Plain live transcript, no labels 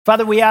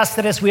Father, we ask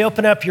that as we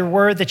open up your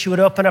word, that you would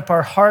open up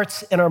our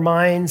hearts and our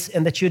minds,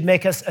 and that you would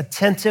make us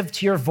attentive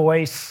to your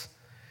voice.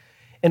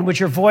 And would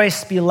your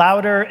voice be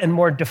louder and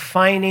more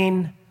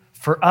defining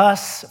for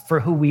us, for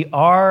who we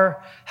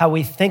are, how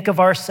we think of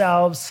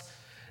ourselves,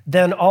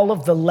 than all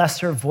of the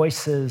lesser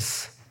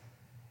voices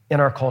in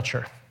our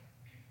culture.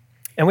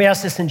 And we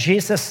ask this in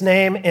Jesus'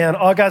 name, and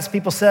all God's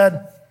people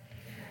said,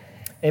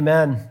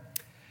 amen.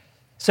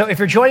 So if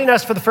you're joining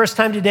us for the first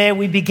time today,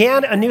 we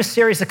began a new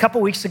series a couple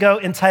weeks ago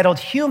entitled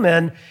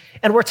Human,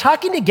 and we're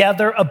talking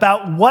together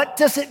about what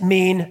does it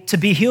mean to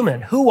be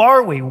human? Who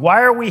are we?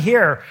 Why are we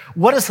here?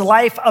 What is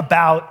life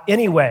about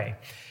anyway?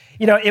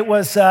 You know, it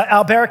was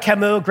Albert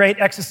Camus, great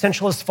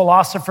existentialist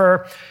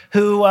philosopher,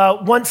 who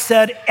once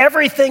said,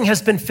 everything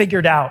has been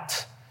figured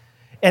out.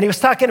 And he was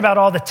talking about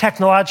all the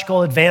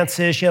technological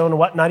advances, and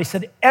whatnot. He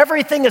said,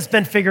 everything has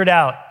been figured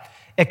out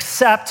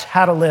except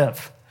how to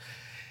live.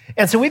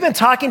 And so we've been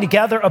talking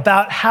together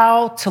about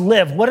how to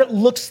live, what it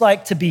looks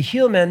like to be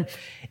human.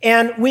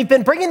 And we've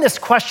been bringing this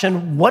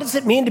question, what does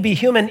it mean to be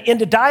human,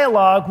 into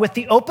dialogue with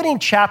the opening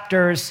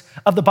chapters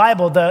of the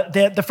Bible,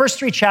 the first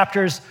three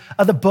chapters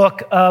of the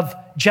book of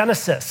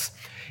Genesis.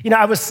 You know,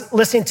 I was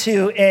listening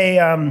to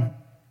a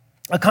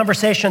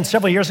conversation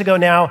several years ago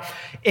now.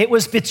 It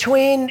was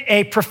between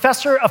a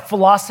professor of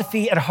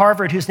philosophy at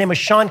Harvard, whose name was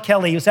Sean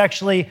Kelly, who's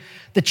actually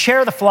the chair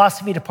of the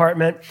philosophy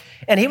department.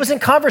 And he was in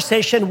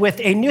conversation with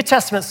a New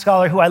Testament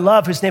scholar who I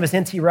love, whose name is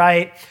N.T.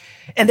 Wright.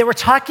 And they were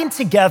talking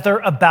together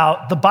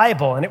about the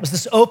Bible. And it was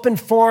this open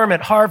forum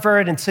at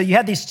Harvard. And so you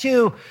had these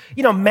two,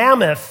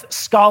 mammoth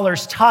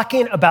scholars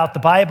talking about the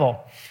Bible.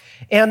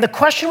 And the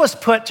question was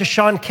put to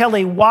Sean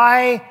Kelly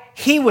why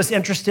he was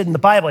interested in the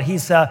Bible.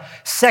 He's a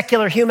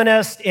secular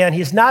humanist, and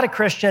he's not a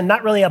Christian,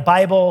 not really a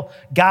Bible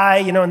guy,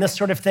 and this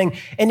sort of thing.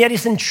 And yet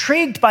he's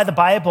intrigued by the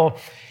Bible.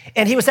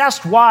 And he was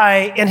asked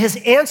why, and his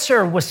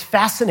answer was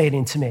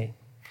fascinating to me.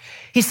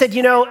 He said,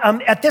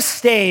 at this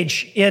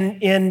stage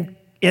in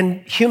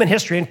human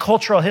history, in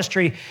cultural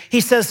history,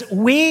 he says,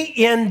 we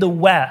in the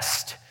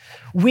West,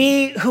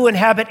 we who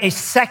inhabit a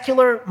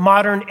secular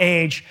modern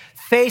age,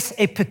 face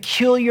a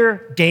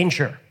peculiar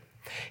danger.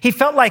 He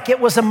felt like it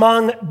was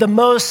among the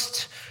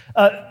most,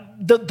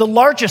 the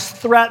largest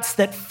threats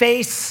that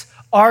face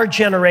our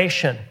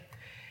generation.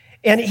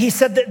 And he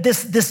said that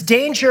this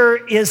danger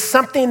is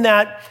something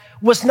that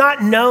was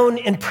not known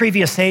in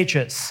previous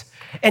ages.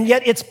 And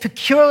yet it's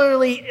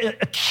peculiarly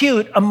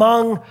acute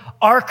among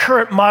our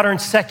current modern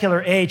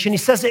secular age. And he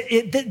says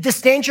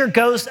this danger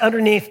goes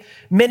underneath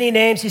many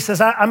names. He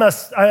says, I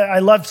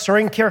love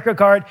Søren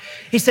Kierkegaard.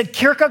 He said,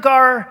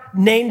 Kierkegaard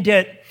named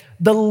it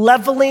the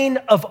leveling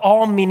of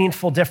all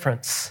meaningful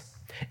difference.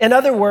 In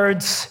other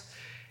words,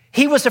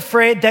 he was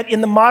afraid that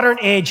in the modern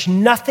age,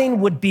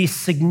 nothing would be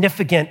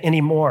significant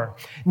anymore.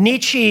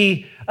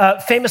 Nietzsche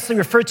famously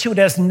referred to it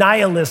as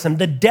nihilism,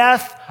 the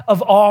death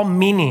of all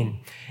meaning.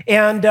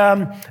 And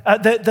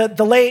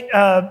the late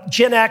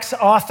Gen X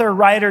author,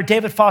 writer,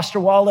 David Foster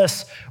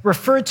Wallace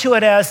referred to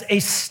it as a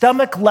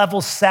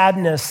stomach-level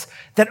sadness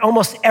that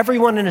almost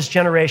everyone in his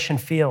generation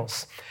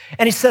feels.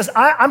 And he says,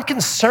 I'm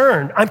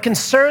concerned. I'm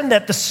concerned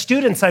that the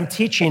students I'm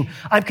teaching,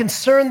 I'm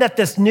concerned that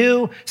this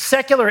new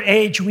secular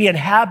age we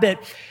inhabit,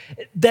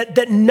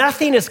 that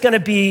nothing is going to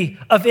be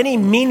of any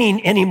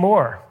meaning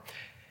anymore.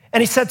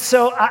 And he said,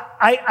 so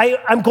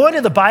I'm going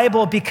to the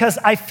Bible because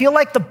I feel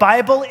like the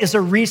Bible is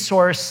a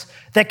resource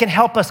that can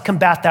help us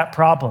combat that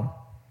problem.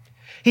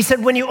 He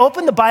said, when you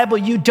open the Bible,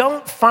 you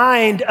don't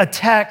find a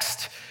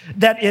text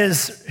that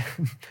is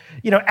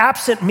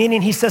absent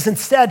meaning. He says,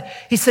 instead,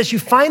 you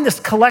find this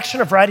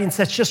collection of writings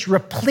that's just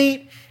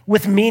replete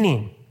with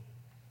meaning.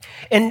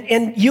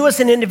 And you as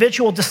an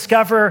individual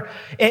discover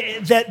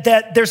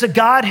that there's a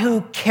God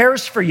who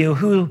cares for you,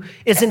 who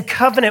is in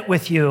covenant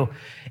with you,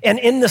 and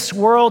in this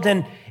world,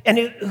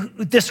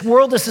 this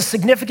world is a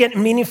significant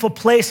and meaningful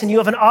place, and you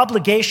have an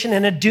obligation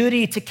and a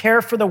duty to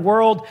care for the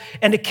world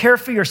and to care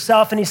for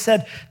yourself. And he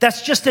said,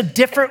 that's just a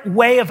different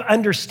way of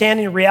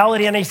understanding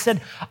reality. And he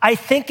said, I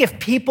think if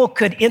people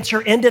could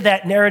enter into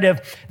that narrative,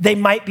 they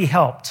might be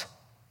helped.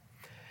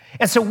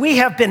 And so we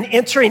have been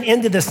entering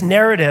into this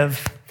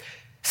narrative,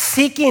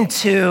 seeking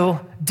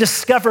to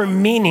discover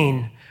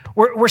meaning.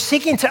 We're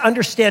seeking to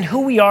understand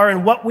who we are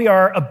and what we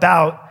are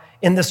about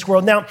in this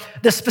world. Now,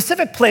 the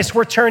specific place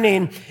we're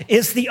turning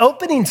is the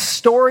opening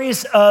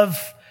stories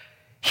of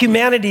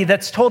humanity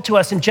that's told to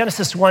us in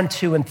Genesis 1,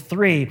 2, and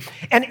 3.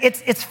 And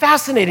it's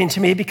fascinating to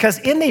me because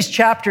in these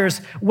chapters,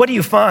 what do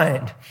you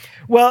find?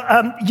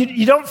 Well,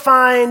 you don't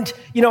find,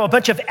 a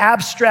bunch of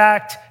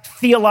abstract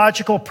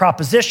theological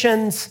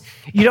propositions.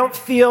 You don't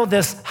feel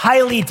this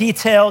highly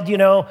detailed,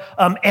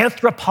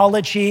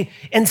 anthropology.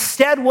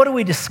 Instead, what do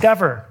we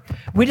discover?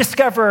 We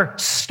discover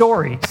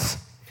stories.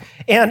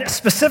 And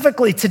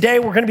specifically today,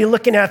 we're going to be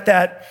looking at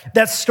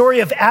that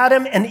story of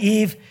Adam and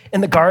Eve in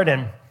the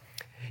garden.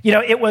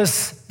 It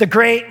was the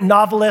great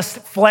novelist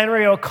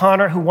Flannery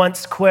O'Connor who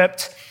once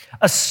quipped,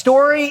 a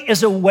story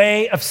is a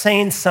way of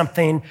saying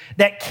something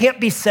that can't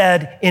be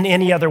said in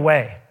any other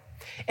way.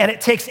 And it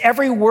takes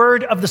every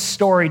word of the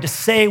story to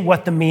say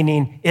what the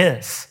meaning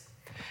is.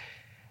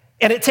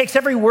 And it takes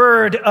every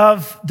word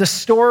of the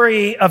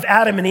story of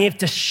Adam and Eve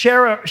to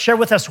share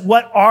with us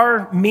what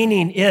our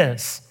meaning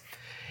is.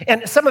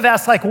 And some have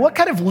asked, like, what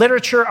kind of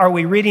literature are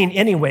we reading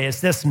anyway?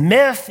 Is this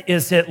myth?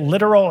 Is it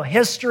literal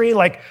history?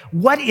 Like,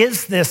 what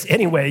is this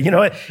anyway?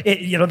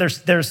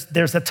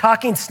 There's a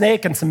talking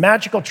snake and some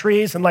magical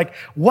trees, and like,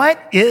 what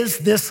is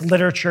this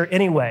literature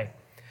anyway?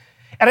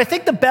 And I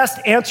think the best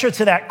answer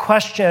to that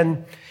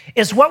question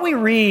is what we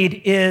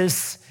read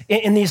is,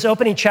 in these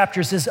opening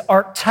chapters, is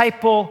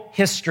archetypal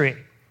history,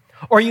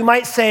 or you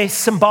might say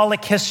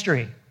symbolic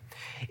history.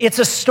 It's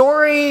a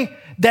story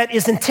that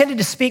is intended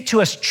to speak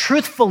to us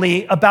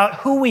truthfully about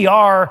who we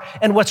are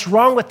and what's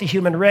wrong with the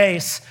human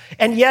race,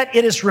 and yet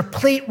it is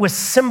replete with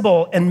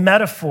symbol and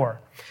metaphor.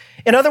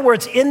 In other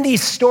words, in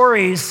these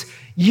stories,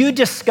 you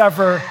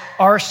discover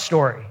our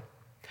story.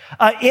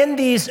 In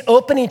these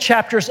opening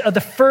chapters of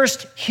the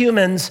first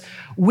humans,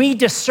 we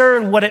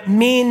discern what it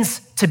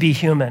means to be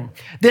human.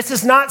 This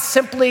is not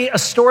simply a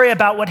story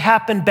about what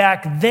happened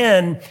back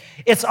then.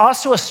 It's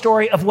also a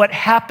story of what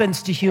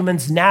happens to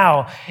humans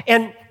now.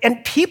 And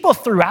people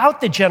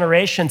throughout the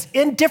generations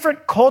in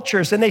different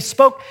cultures, and they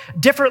spoke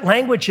different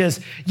languages,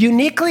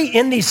 uniquely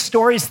in these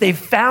stories, they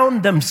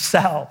found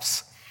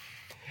themselves.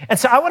 And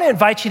so I want to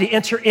invite you to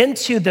enter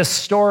into this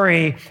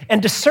story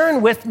and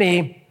discern with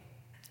me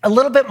a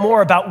little bit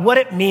more about what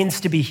it means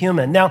to be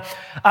human. Now,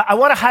 I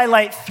want to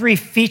highlight three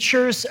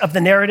features of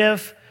the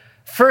narrative.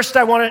 First,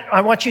 I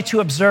want you to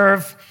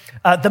observe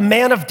the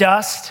man of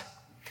dust.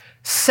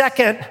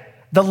 Second,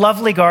 the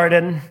lovely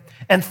garden.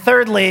 And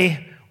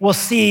thirdly, we'll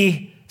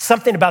see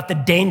something about the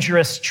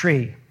dangerous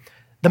tree.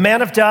 The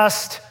man of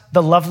dust,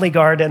 the lovely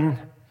garden,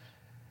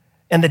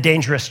 and the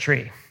dangerous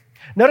tree.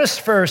 Notice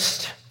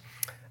first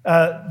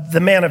the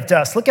man of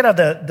dust. Look at how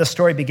the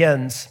story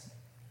begins.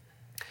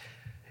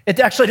 It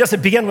actually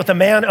doesn't begin with a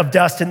man of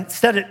dust.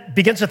 Instead, it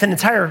begins with an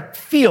entire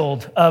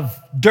field of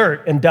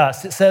dirt and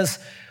dust. It says,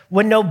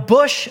 when no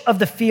bush of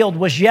the field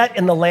was yet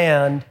in the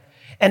land,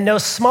 and no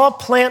small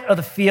plant of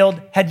the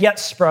field had yet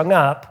sprung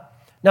up.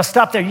 Now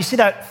stop there. You see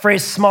that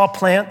phrase, small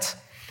plant?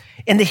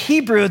 In the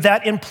Hebrew,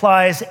 that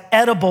implies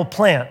edible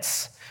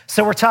plants.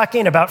 So we're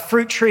talking about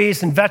fruit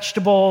trees and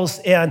vegetables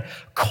and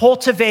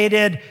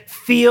cultivated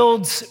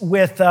fields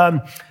with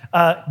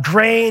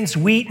grains,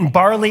 wheat and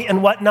barley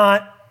and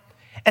whatnot.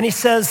 And he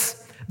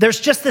says, there's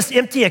just this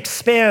empty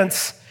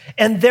expanse,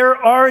 and there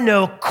are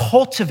no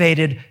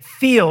cultivated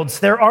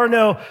fields. There are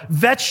no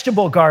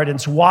vegetable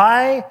gardens.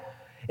 Why?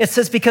 It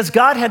says, because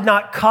God had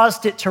not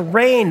caused it to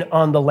rain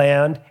on the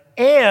land,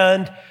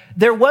 and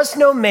there was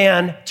no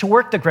man to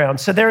work the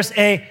ground. So there's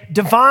a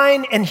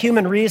divine and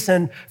human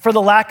reason for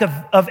the lack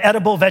of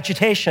edible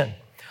vegetation.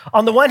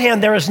 On the one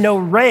hand, there is no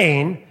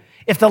rain.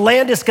 If the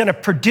land is going to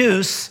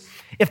produce,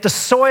 if the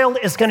soil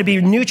is going to be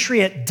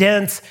nutrient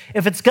dense,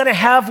 if it's going to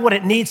have what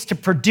it needs to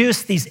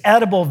produce these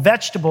edible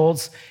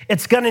vegetables,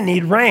 it's going to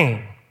need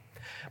rain.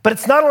 But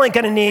it's not only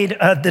going to need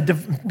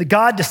the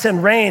God to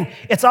send rain,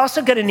 it's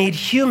also going to need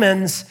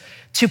humans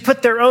to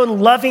put their own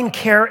loving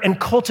care and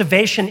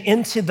cultivation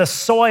into the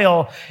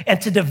soil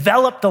and to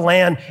develop the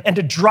land and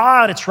to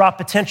draw out its raw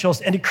potentials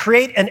and to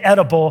create an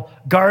edible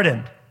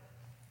garden.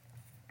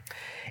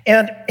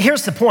 And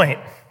here's the point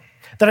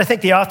that I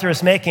think the author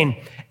is making.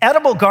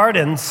 Edible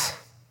gardens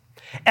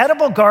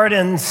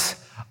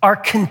are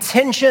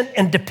contingent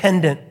and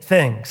dependent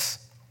things.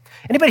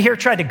 Anybody here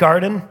tried to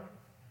garden?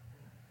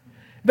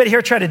 Anybody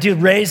here try to do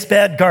raised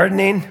bed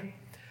gardening?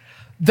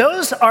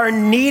 Those are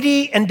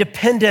needy and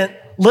dependent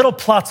little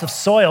plots of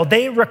soil.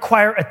 They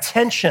require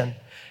attention.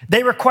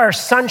 They require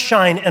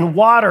sunshine and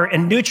water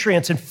and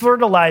nutrients and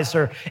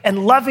fertilizer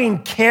and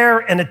loving care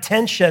and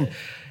attention.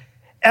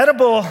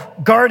 Edible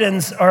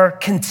gardens are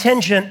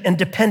contingent and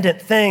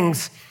dependent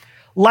things.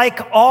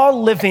 Like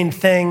all living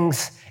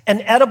things,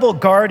 an edible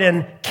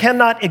garden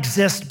cannot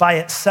exist by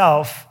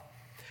itself.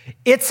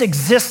 Its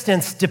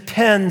existence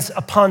depends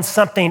upon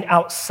something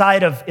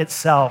outside of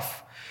itself.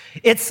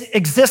 Its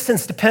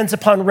existence depends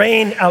upon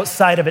rain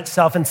outside of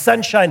itself and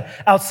sunshine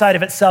outside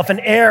of itself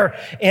and air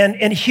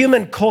and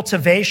human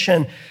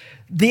cultivation.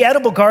 The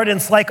edible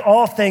gardens, like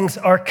all things,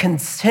 are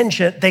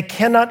contingent. They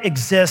cannot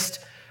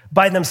exist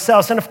by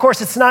themselves. And of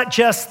course, it's not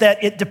just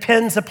that it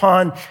depends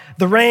upon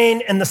the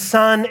rain and the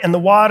sun and the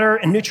water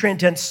and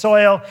nutrient-dense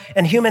soil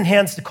and human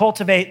hands to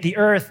cultivate the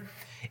earth.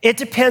 It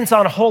depends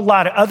on a whole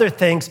lot of other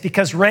things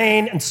because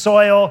rain and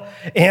soil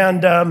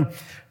and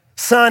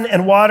sun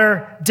and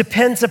water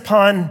depends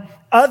upon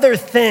other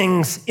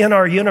things in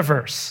our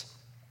universe.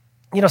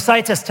 You know,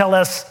 scientists tell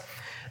us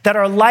that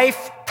our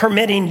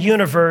life-permitting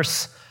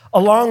universe,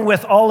 along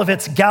with all of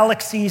its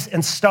galaxies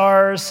and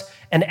stars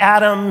and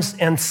atoms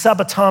and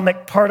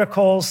subatomic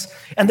particles,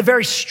 and the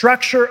very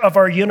structure of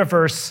our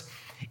universe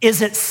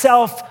is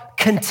itself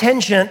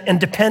contingent and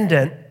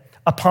dependent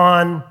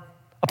upon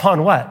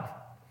what?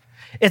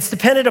 It's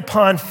dependent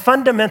upon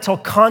fundamental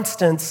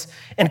constants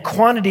and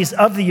quantities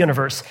of the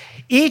universe,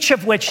 each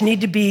of which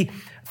need to be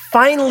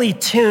finely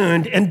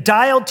tuned and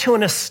dialed to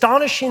an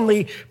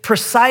astonishingly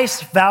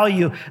precise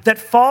value that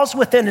falls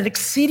within an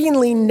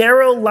exceedingly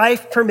narrow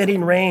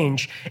life-permitting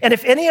range. And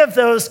if any of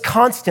those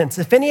constants,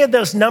 if any of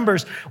those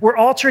numbers were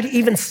altered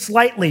even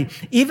slightly,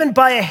 even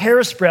by a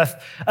hair's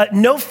breadth,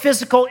 no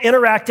physical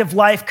interactive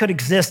life could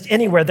exist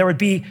anywhere. There would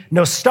be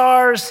no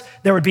stars,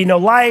 there would be no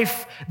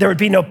life, there would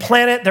be no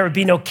planet, there would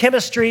be no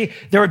chemistry,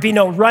 there would be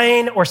no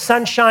rain or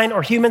sunshine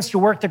or humans to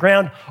work the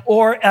ground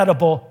or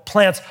edible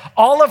plants.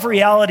 All of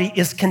reality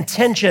is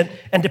contingent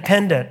and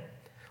dependent.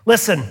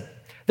 Listen,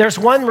 there's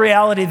one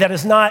reality that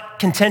is not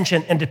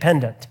contingent and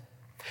dependent.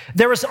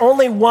 There is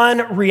only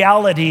one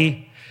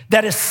reality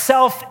that is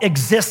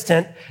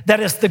self-existent, that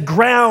is the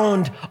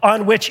ground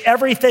on which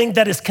everything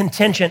that is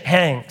contingent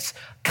hangs.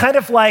 Kind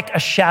of like a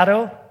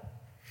shadow.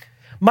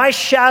 My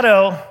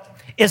shadow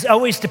is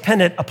always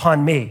dependent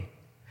upon me.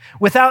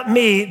 Without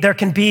me, there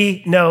can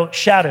be no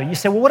shadow. You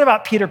say, well, what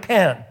about Peter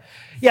Pan?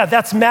 Yeah,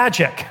 that's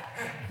magic,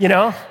 you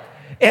know?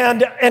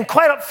 And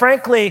quite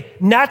frankly,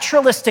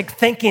 naturalistic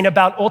thinking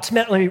about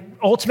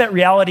ultimate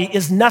reality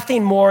is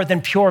nothing more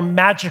than pure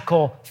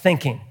magical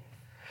thinking.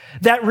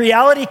 That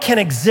reality can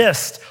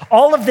exist,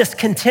 all of this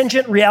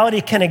contingent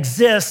reality can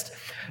exist,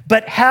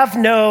 but have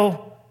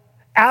no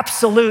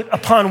absolute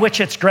upon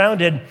which it's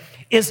grounded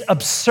is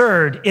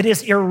absurd. It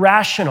is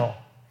irrational.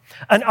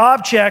 An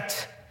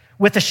object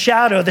with the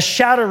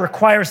shadow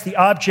requires the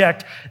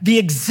object. The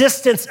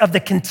existence of the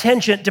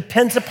contingent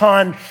depends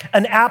upon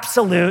an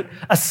absolute,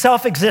 a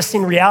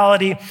self-existing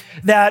reality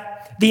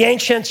that the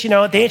ancient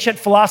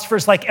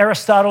philosophers like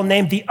Aristotle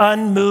named the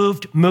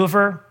unmoved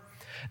mover.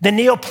 The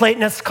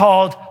Neoplatonists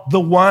called the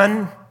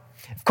one.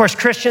 Of course,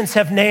 Christians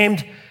have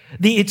named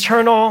the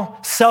eternal,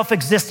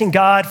 self-existing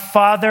God,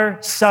 Father,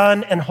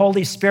 Son, and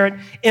Holy Spirit,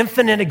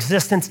 infinite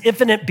existence,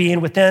 infinite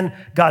being within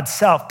God's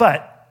self.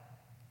 But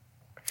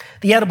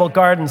the edible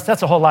gardens,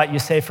 that's a whole lot you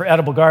say for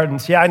edible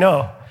gardens. Yeah, I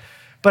know,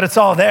 but it's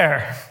all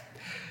there.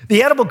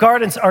 The edible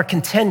gardens are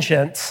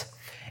contingent,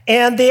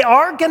 and they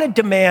are going to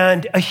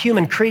demand a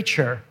human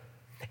creature.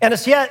 And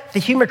as yet, the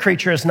human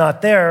creature is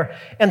not there.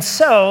 And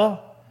so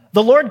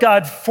the Lord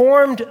God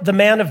formed the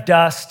man of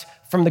dust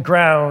from the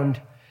ground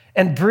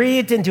and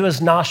breathed into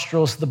his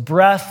nostrils the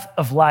breath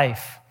of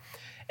life.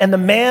 And the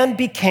man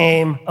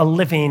became a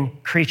living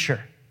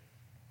creature.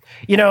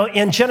 You know,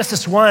 in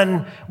Genesis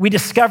 1, we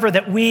discover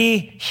that we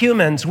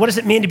humans, what does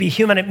it mean to be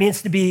human? It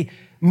means to be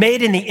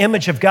made in the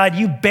image of God.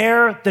 You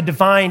bear the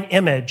divine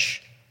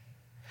image.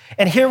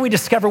 And here we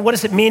discover, what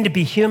does it mean to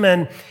be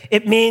human?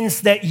 It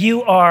means that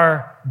you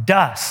are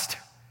dust.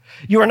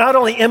 You are not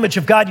only image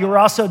of God, you are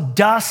also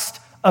dust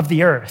of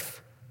the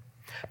earth.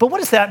 But what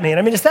does that mean?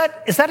 I mean, is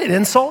that an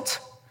insult?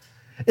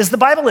 Is the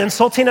Bible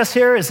insulting us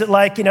here? Is it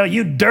like,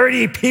 you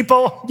dirty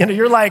people,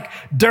 you're like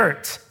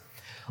dirt?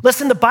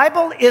 Listen, the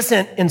Bible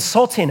isn't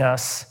insulting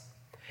us.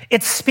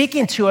 It's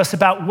speaking to us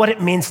about what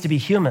it means to be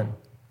human.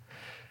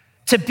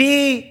 To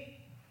be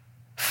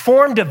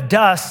formed of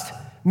dust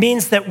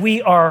means that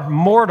we are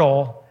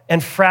mortal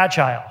and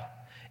fragile.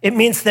 It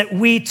means that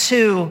we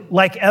too,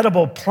 like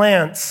edible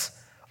plants,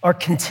 are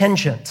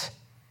contingent.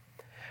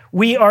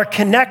 We are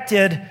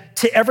connected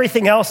to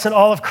everything else in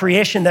all of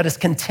creation that is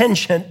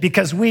contingent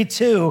because we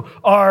too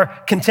are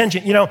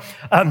contingent.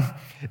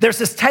 There's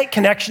this tight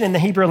connection in the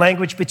Hebrew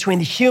language between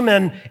the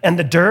human and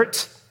the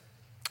dirt.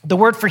 The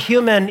word for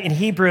human in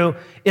Hebrew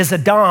is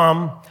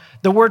Adam.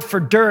 The word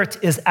for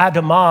dirt is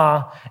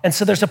Adamah. And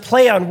so there's a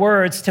play on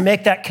words to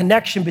make that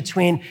connection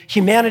between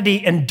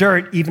humanity and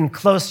dirt even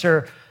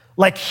closer,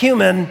 like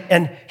human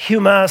and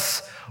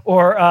humus,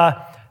 or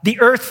the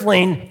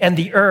earthling and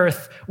the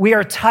earth. We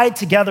are tied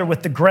together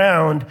with the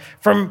ground.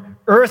 From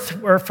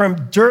earth or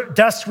from dirt,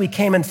 dust we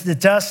came, into the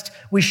dust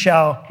we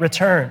shall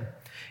return.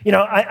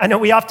 I know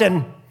we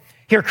often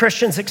hear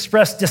Christians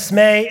express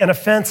dismay and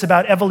offense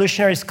about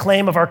evolutionary's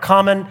claim of our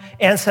common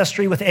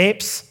ancestry with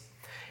apes.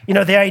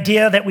 The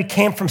idea that we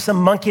came from some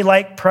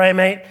monkey-like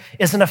primate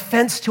is an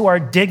offense to our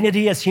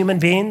dignity as human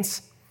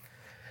beings.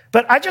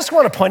 But I just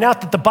want to point out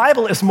that the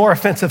Bible is more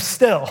offensive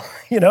still.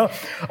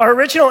 Our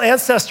original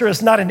ancestor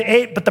is not an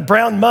ape, but the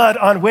brown mud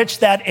on which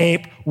that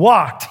ape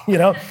walked.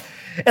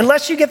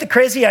 Unless you get the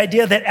crazy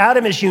idea that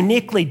Adam is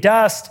uniquely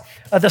dust,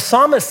 the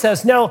psalmist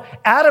says, no,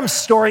 Adam's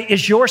story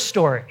is your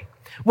story.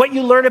 What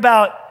you learn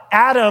about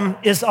Adam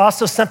is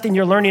also something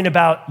you're learning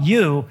about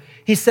you.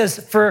 He says,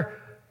 for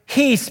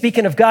he,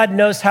 speaking of God,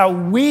 knows how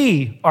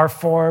we are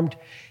formed.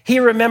 He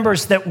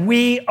remembers that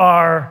we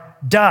are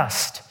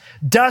dust.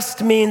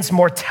 Dust means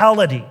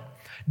mortality.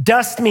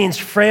 Dust means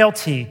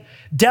frailty.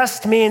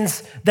 Dust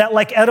means that,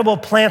 like edible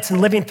plants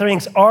and living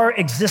things, our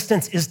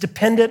existence is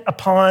dependent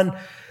upon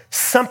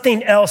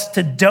something else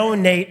to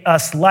donate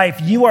us life.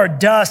 You are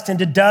dust, and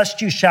to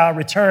dust you shall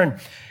return.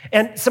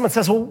 And someone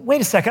says, well,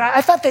 wait a second.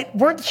 I thought that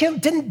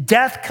didn't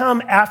death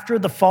come after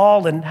the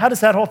fall? And how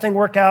does that whole thing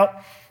work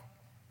out?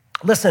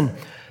 Listen,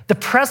 the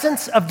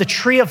presence of the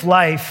tree of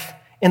life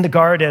in the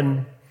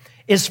garden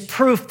is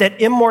proof that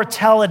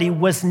immortality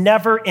was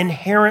never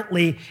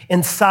inherently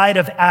inside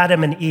of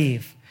Adam and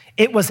Eve.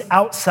 It was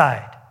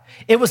outside.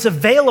 It was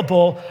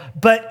available,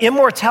 but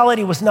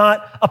immortality was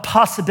not a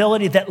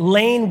possibility that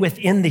lay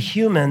within the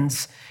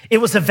humans. It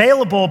was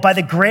available by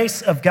the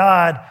grace of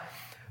God,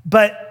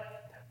 but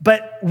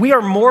we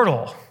are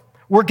mortal.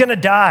 We're gonna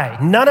die.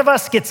 None of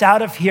us gets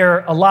out of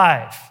here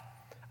alive.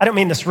 I don't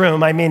mean this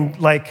room, I mean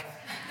like.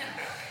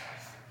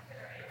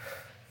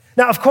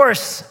 Now, of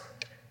course,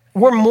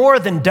 we're more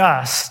than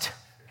dust.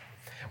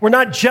 We're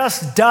not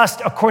just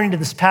dust according to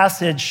this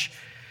passage.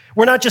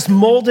 We're not just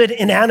molded,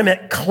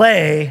 inanimate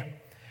clay.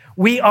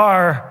 We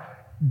are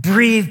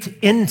breathed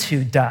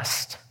into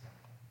dust.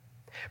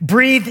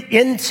 Breathed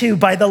into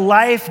by the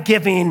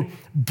life-giving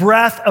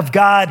breath of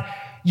God.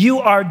 You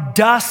are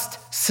dust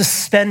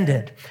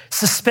suspended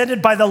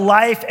by the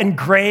life and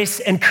grace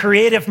and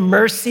creative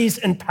mercies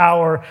and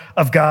power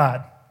of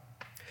God.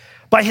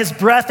 By his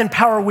breath and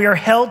power, we are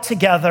held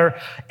together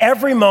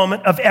every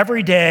moment of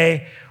every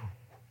day.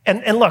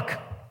 And look,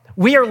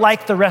 we are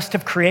like the rest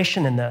of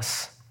creation in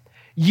this.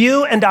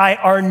 You and I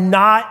are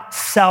not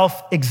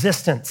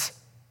self-existent.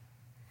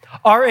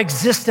 Our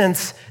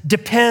existence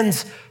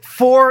depends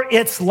for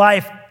its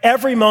life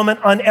every moment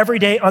on every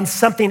day on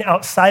something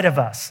outside of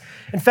us.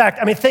 In fact,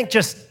 think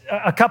just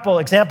a couple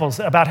examples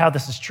about how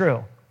this is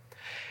true.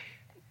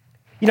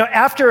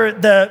 After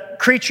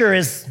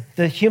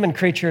the human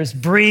creature is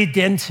breathed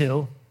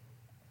into,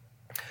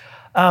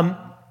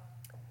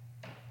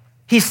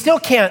 he still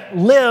can't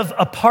live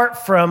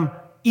apart from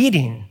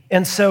eating.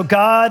 And so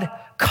God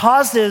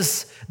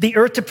causes the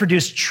earth to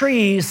produce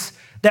trees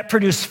that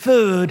produce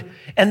food,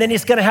 and then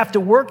he's gonna have to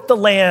work the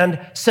land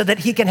so that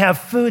he can have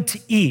food to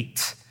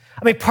eat.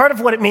 Part of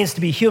what it means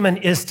to be human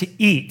is to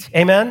eat,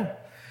 amen?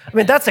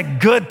 That's a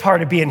good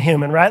part of being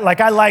human, right?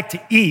 Like I like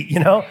to eat,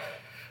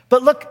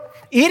 But look,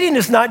 eating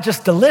is not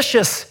just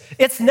delicious,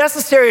 it's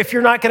necessary if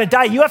you're not gonna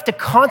die. You have to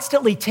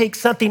constantly take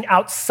something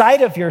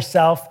outside of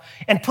yourself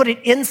and put it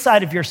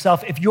inside of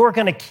yourself if you're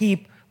gonna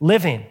keep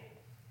living.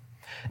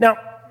 Now,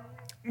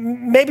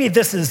 maybe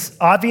this is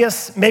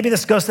obvious, maybe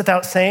this goes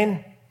without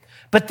saying,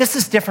 but this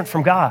is different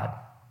from God.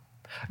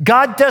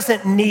 God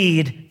doesn't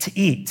need to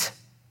eat.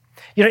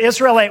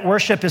 Israelite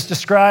worship is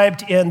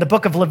described in the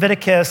book of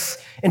Leviticus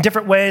in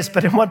different ways,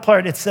 but in one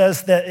part it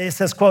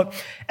says, quote,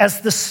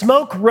 as the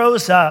smoke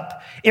rose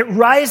up, it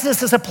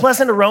rises as a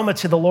pleasant aroma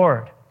to the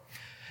Lord.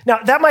 Now,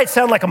 that might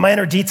sound like a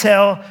minor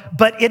detail,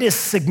 but it is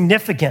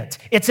significant.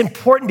 It's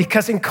important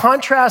because in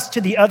contrast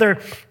to the other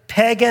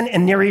pagan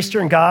and Near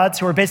Eastern gods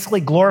who are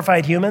basically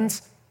glorified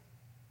humans,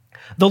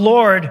 the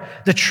Lord,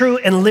 the true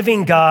and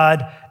living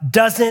God,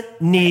 doesn't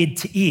need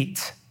to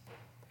eat.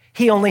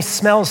 He only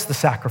smells the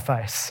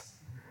sacrifice.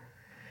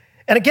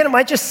 And again, it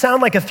might just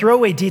sound like a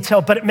throwaway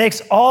detail, but it makes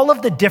all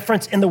of the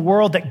difference in the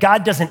world that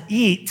God doesn't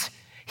eat,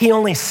 he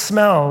only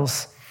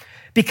smells.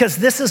 Because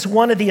this is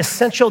one of the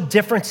essential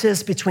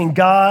differences between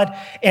God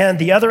and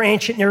the other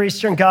ancient Near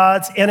Eastern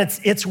gods, and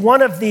it's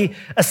one of the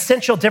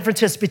essential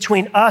differences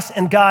between us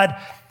and God.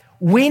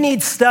 We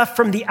need stuff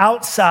from the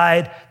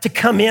outside to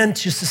come in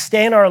to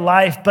sustain our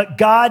life, but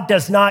God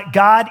does not.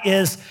 God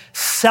is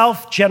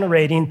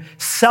self-generating,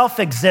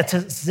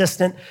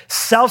 self-existent,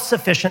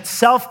 self-sufficient,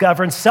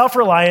 self-governed,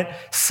 self-reliant,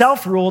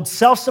 self-ruled,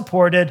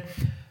 self-supported,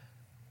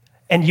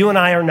 and you and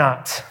I are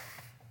not.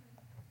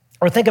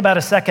 Or think about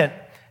a second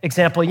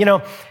example.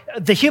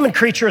 The human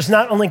creature is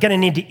not only going to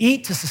need to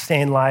eat to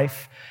sustain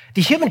life,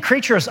 the human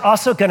creature is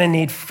also going to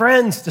need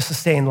friends to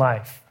sustain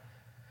life.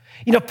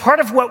 Part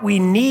of what we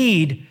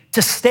need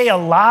to stay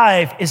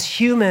alive is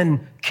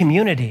human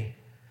community.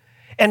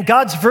 And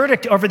God's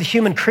verdict over the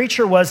human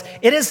creature was,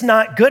 it is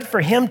not good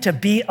for him to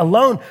be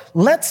alone.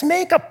 Let's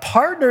make a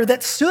partner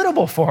that's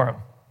suitable for him.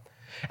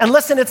 And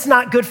listen, it's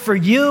not good for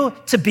you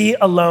to be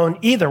alone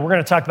either. We're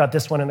going to talk about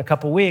this one in a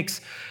couple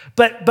weeks.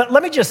 But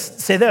let me just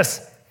say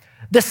this.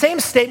 The same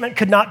statement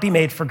could not be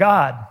made for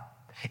God.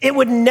 It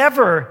would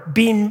never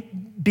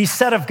be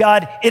said of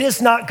God, it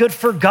is not good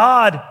for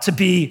God to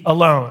be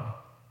alone.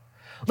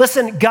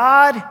 Listen,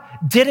 God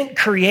didn't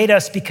create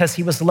us because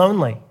he was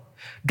lonely.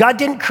 God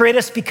didn't create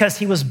us because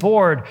he was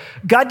bored.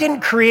 God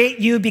didn't create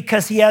you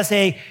because he has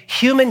a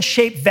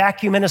human-shaped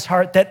vacuum in his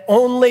heart that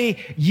only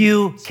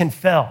you can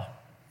fill.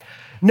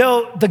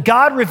 No, the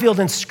God revealed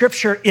in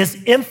Scripture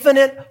is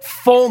infinite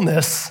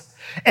fullness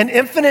and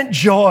infinite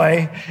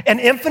joy and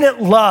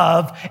infinite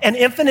love and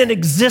infinite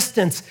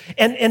existence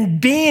and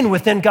being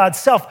within God's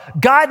self.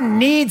 God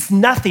needs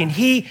nothing.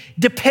 He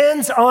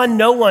depends on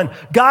no one.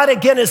 God,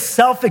 again, is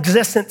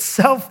self-existent,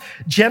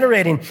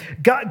 self-generating.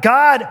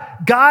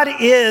 God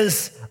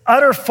is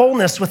utter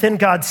fullness within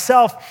God's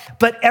self,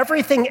 but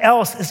everything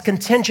else is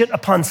contingent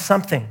upon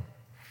something.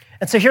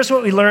 And so here's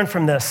what we learn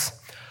from this.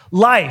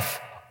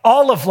 Life,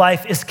 all of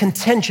life is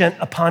contingent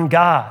upon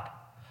God.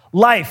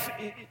 Life,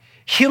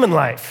 human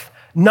life,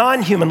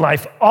 non-human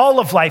life, all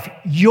of life,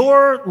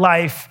 your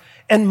life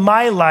and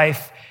my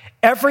life,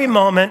 every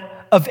moment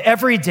of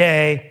every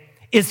day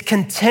is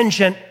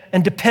contingent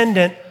and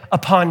dependent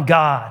upon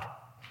God.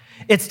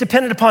 It's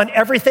dependent upon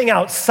everything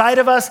outside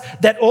of us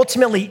that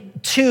ultimately,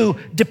 too,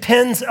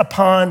 depends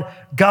upon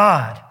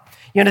God.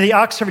 The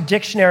Oxford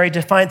Dictionary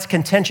defines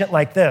contingent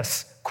like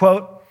this,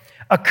 quote,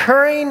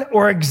 occurring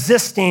or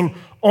existing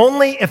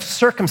only if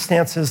certain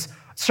circumstances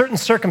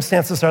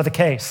are the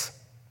case.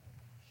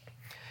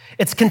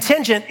 It's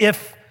contingent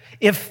if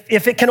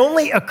it can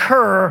only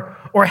occur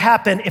or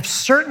happen if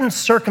certain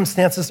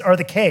circumstances are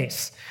the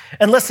case.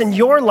 And listen,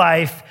 your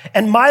life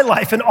and my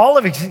life and all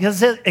of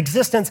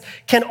existence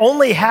can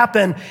only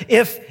happen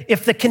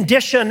if the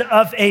condition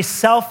of a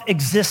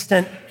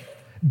self-existent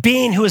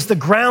being who is the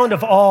ground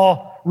of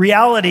all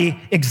reality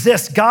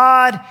exists.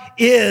 God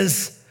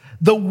is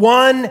the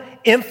one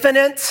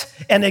infinite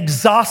and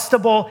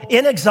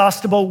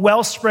inexhaustible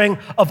wellspring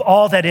of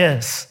all that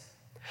is.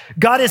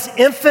 God is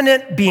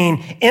infinite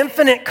being,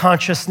 infinite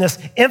consciousness,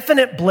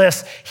 infinite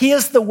bliss. He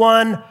is the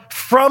one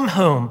from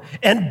whom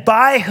and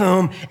by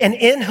whom and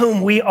in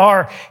whom we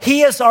are.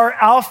 He is our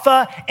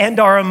Alpha and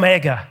our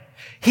Omega.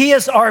 He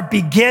is our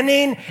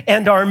beginning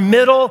and our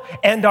middle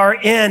and our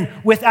end,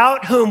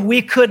 without whom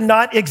we could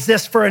not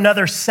exist for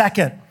another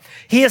second.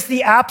 He is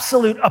the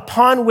absolute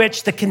upon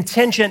which the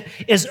contingent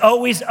is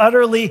always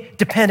utterly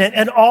dependent,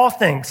 and all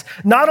things,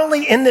 not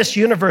only in this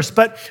universe,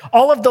 but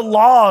all of the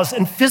laws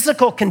and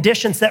physical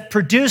conditions that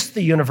produce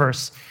the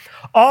universe,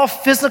 all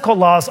physical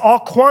laws, all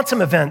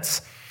quantum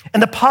events,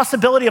 and the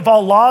possibility of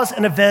all laws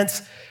and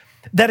events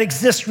that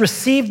exist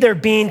receive their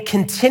being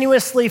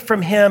continuously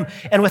from him,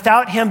 and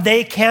without him,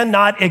 they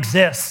cannot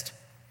exist.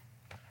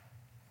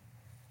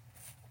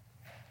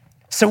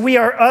 So we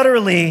are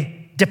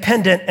utterly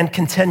dependent and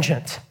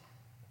contingent.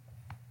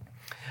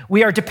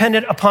 We are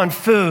dependent upon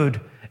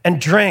food and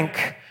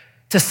drink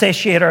to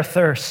satiate our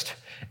thirst.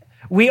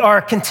 We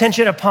are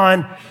contingent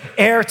upon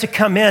air to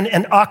come in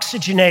and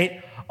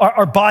oxygenate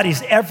our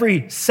bodies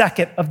every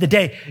second of the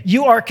day.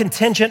 You are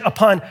contingent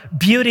upon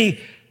beauty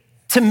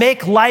to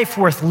make life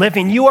worth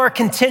living. You are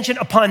contingent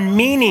upon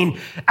meaning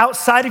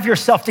outside of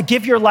yourself to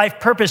give your life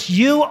purpose.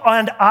 You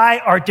and I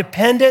are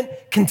dependent,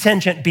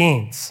 contingent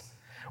beings.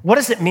 What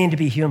does it mean to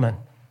be human?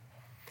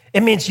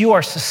 It means you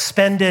are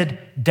suspended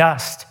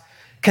dust,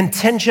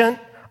 contingent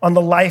on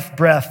the life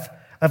breath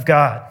of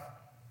God.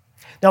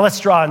 Now let's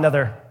draw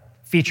another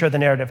feature of the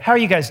narrative. How are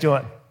you guys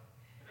doing?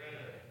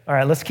 All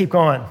right, let's keep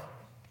going.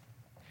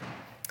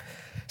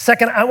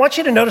 Second, I want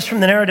you to notice from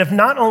the narrative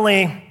not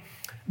only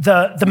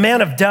the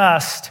man of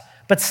dust,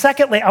 but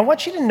secondly, I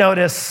want you to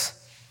notice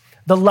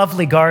the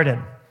lovely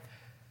garden.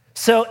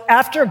 So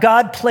after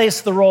God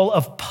plays the role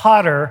of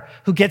potter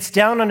who gets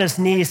down on his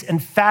knees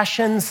and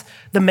fashions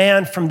the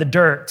man from the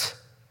dirt,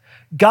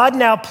 God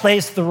now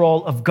plays the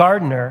role of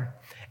gardener,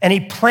 and he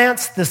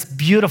plants this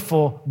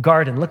beautiful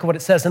garden. Look at what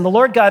it says. And the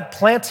Lord God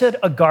planted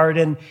a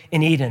garden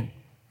in Eden,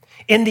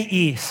 in the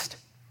east.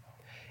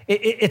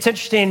 It's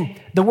interesting.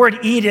 The word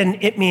Eden,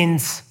 it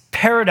means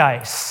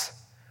paradise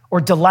or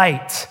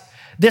delight.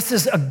 This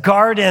is a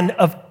garden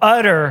of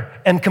utter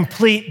and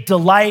complete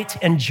delight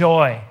and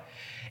joy.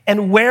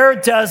 And where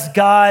does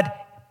God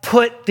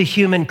put the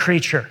human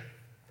creature?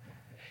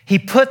 He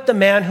put the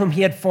man whom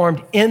he had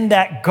formed in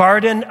that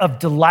garden of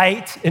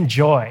delight and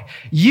joy.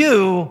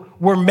 You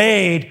were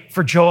made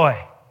for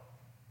joy.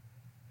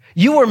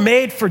 You were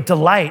made for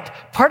delight.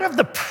 Part of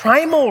the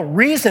primal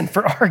reason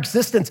for our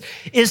existence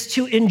is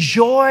to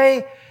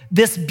enjoy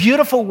this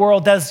beautiful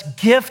world as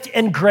gift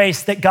and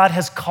grace that God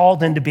has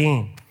called into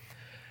being.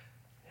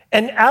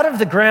 And out of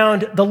the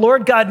ground, the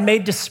Lord God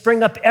made to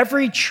spring up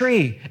every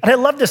tree. And I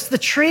love this. The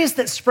trees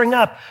that spring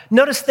up,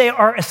 notice they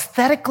are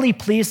aesthetically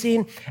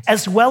pleasing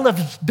as well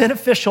as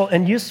beneficial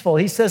and useful.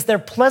 He says they're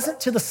pleasant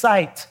to the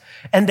sight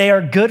and they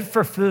are good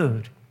for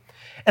food.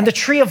 And the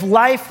tree of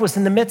life was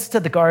in the midst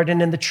of the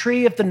garden, and the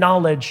tree of the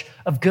knowledge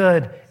of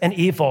good and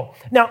evil.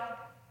 Now,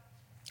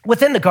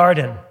 within the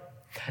garden,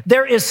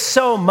 there is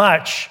so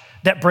much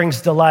that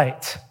brings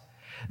delight.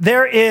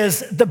 There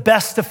is the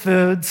best of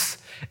foods,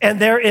 and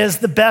there is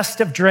the best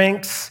of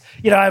drinks.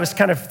 You know, I was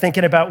kind of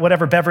thinking about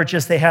whatever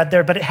beverages they had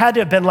there, but it had to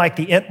have been like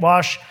the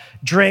Intwash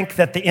drink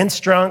that the Ints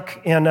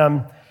drunk in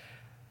The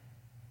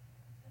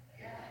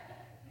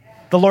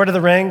Lord of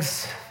the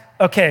Rings.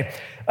 Okay,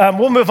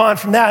 we'll move on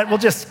from that.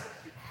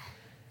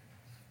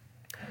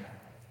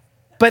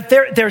 But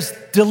there's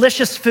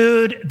delicious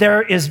food.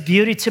 There is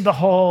beauty to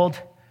behold.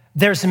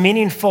 There's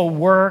meaningful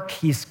work.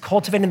 He's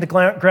cultivating the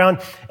ground.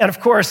 And of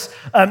course,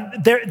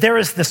 there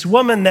is this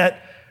woman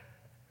that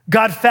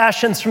God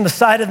fashions from the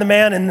side of the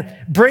man and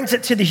brings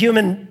it to the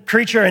human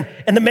creature.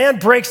 And the man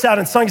breaks out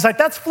in song. He's like,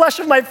 that's flesh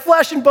of my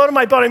flesh and bone of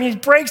my bone. I mean, he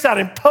breaks out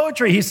in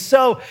poetry. He's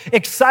so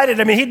excited.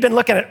 I mean, he'd been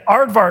looking at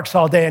aardvarks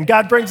all day, and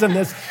God brings him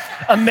this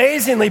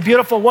amazingly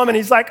beautiful woman.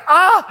 He's like,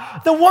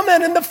 the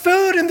woman and the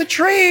food and the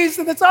trees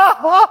and it's,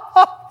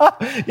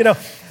 you know.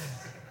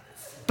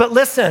 But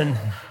listen,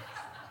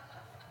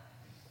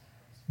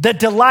 the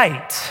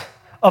delight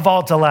of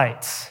all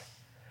delights,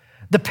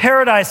 the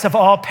paradise of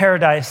all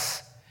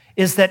paradise,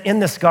 is that in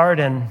this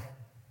garden,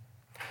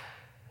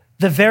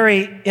 the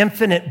very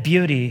infinite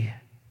beauty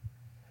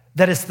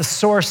that is the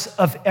source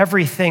of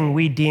everything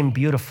we deem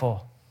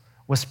beautiful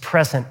was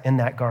present in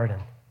that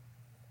garden.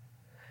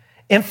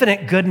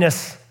 Infinite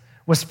goodness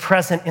was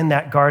present in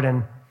that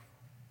garden.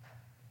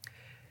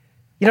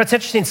 You know, it's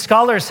interesting.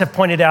 Scholars have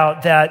pointed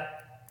out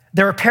that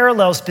there are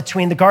parallels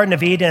between the Garden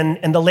of Eden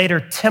and the later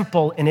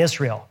temple in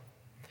Israel.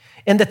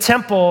 In the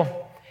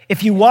temple,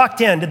 if you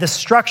walked into the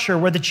structure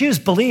where the Jews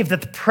believed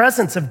that the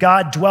presence of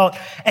God dwelt,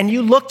 and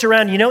you looked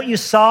around, you know what you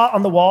saw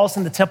on the walls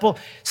in the temple?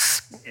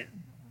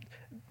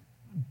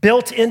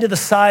 Built into the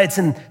sides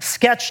and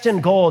sketched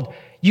in gold,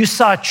 you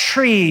saw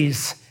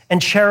trees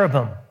and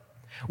cherubim.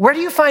 Where do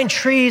you find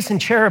trees and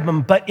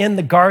cherubim but in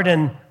the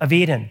Garden of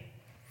Eden?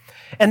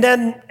 And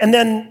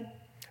then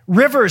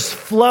rivers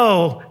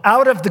flow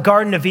out of the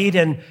Garden of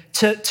Eden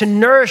to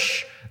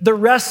nourish the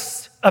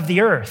rest of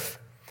the earth.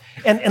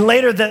 And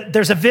later,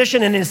 there's a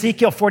vision in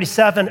Ezekiel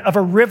 47 of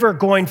a river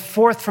going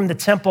forth from the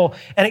temple,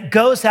 and it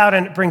goes out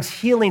and it brings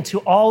healing to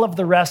all of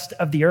the rest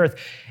of the earth.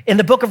 In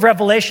the book of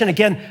Revelation,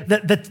 again,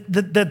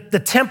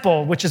 the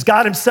temple, which is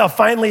God himself,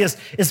 finally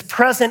is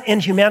present in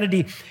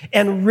humanity,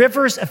 and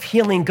rivers of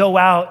healing go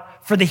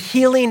out for the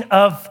healing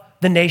of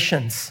the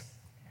nations.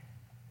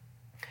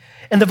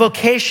 And the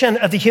vocation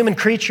of the human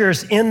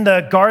creatures in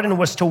the garden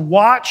was to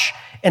watch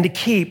and to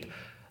keep.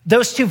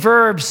 Those two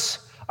verbs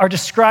are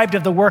described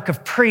of the work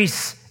of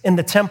priests in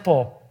the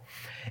temple.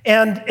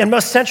 And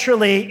most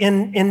centrally,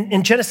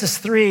 in Genesis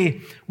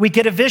 3, we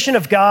get a vision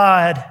of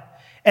God,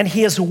 and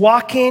he is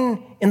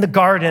walking in the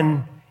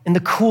garden in the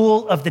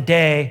cool of the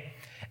day,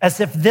 as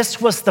if this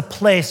was the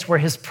place where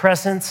his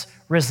presence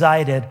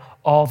resided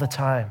all the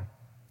time.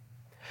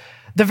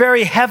 The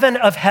very heaven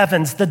of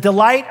heavens, the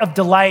delight of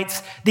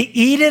delights, the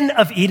Eden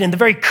of Eden, the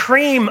very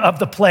cream of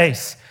the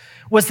place,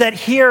 was that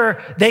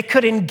here they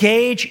could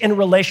engage in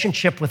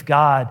relationship with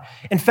God.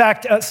 In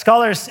fact,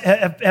 scholars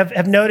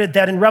have noted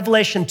that in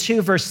Revelation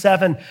 2, verse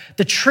 7,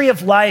 the tree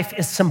of life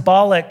is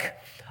symbolic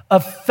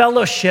of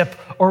fellowship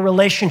or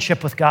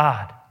relationship with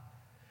God.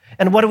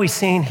 And what are we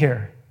seeing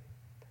here?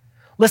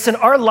 Listen,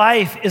 our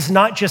life is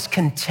not just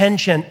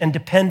contingent and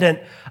dependent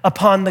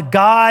upon the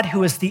God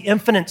who is the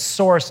infinite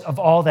source of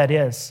all that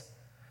is.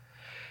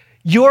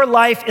 Your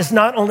life is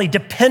not only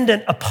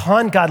dependent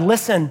upon God.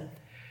 Listen,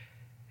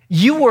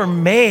 you were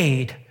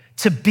made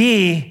to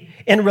be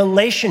in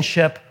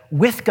relationship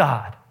with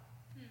God.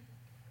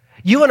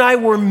 You and I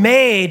were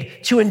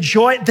made to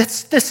enjoy,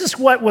 this is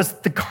what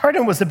the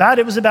garden was about.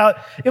 It was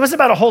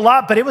about a whole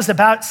lot, but it was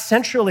about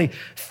centrally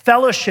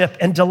fellowship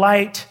and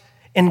delight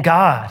in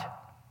God.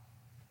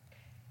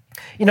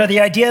 You know,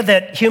 the idea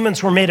that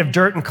humans were made of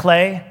dirt and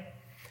clay,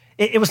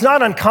 it was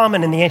not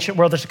uncommon in the ancient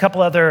world. There's a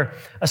couple other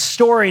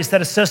stories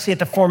that associate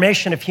the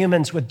formation of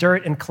humans with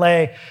dirt and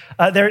clay.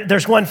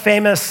 There's one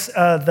famous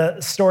the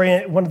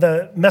story, one of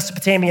the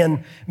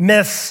Mesopotamian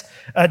myths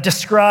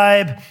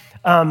describe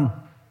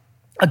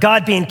a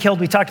god being killed.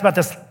 We talked about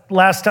this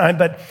last time,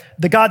 but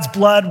the god's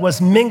blood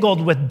was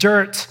mingled with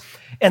dirt,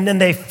 and then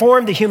they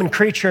formed the human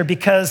creature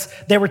because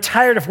they were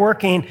tired of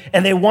working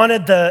and they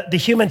wanted the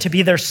human to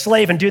be their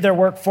slave and do their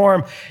work for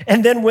him.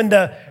 And then when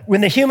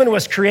the human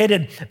was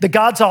created, the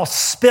gods all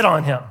spit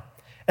on him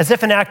as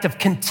if an act of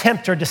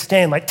contempt or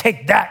disdain, like,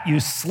 take that,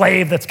 you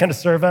slave that's gonna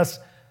serve us.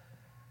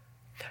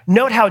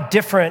 Note how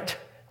different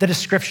the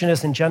description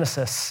is in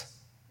Genesis.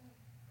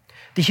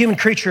 The human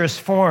creature is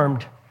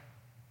formed,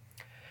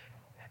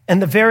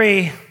 and the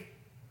very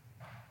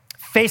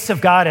face of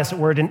God, as it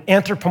were, in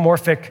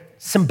anthropomorphic,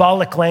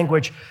 symbolic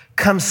language,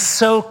 comes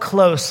so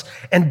close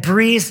and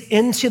breathes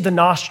into the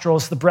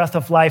nostrils the breath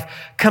of life,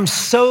 comes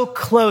so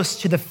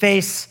close to the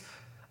face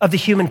of the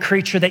human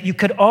creature that you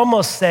could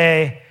almost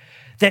say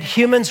that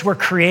humans were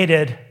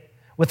created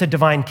with a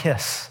divine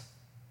kiss.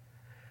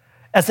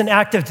 As an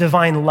act of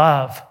divine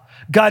love,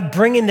 God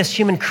bringing this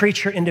human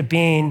creature into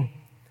being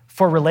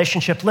for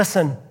relationship.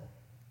 Listen,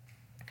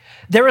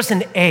 there is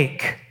an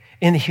ache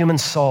in the human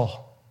soul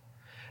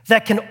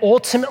that can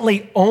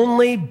ultimately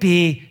only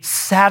be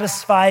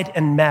satisfied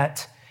and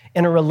met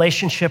in a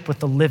relationship with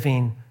the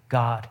living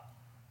God.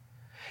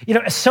 You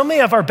know, so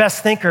many of our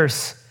best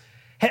thinkers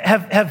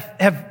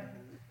have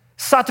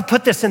sought to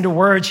put this into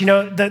words. You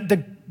know,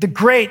 the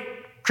great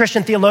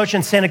Christian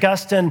theologian, St.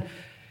 Augustine,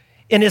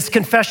 in his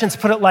Confessions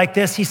put it like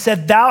this. He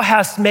said, "Thou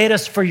hast made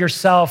us for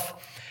yourself,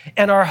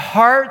 and our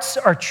hearts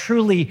are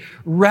truly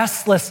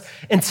restless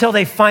until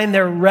they find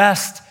their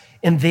rest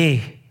in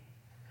thee."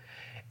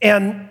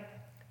 And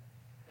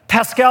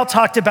Pascal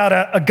talked about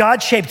a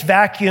God-shaped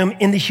vacuum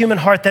in the human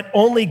heart that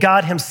only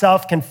God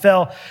himself can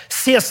fill.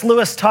 C.S.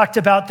 Lewis talked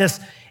about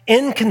this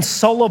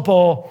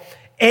inconsolable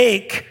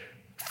ache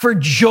for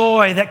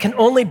joy that can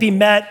only be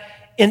met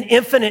in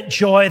infinite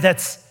joy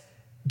that's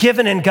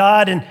given in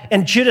God.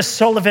 And Judith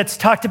Solovitz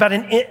talked about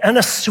an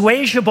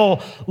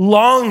unassuageable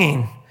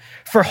longing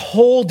for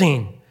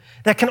holding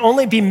that can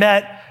only be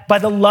met by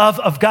the love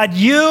of God.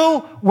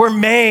 You were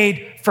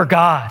made for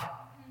God.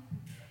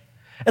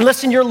 And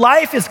listen, your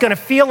life is gonna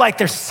feel like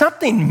there's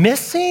something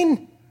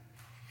missing.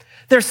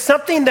 There's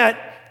something that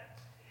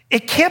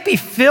it can't be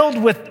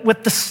filled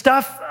with the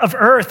stuff of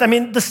earth. I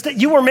mean,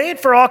 you were made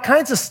for all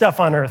kinds of stuff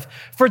on earth,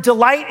 for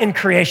delight in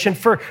creation,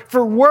 for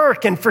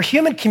work and for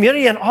human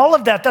community and all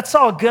of that. That's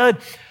all good.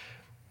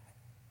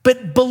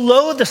 But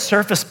below the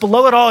surface,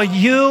 below it all,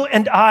 you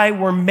and I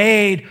were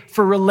made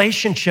for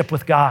relationship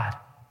with God.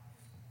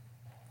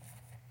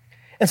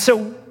 And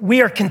so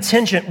we are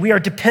contingent, we are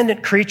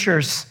dependent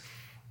creatures.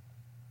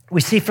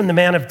 We see from the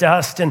man of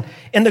dust. And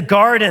in the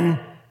garden,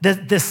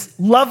 this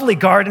lovely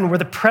garden where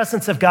the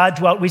presence of God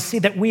dwelt, we see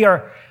that we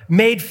are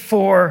made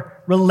for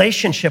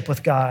relationship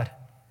with God.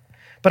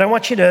 But I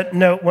want you to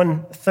note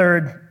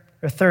third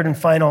and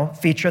final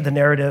feature of the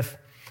narrative.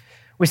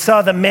 We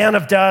saw the man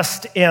of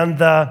dust and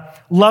the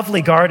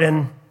lovely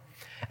garden.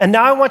 And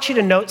now I want you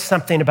to note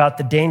something about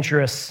the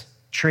dangerous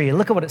tree.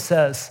 Look at what it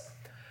says.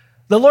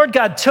 The Lord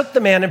God took the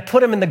man and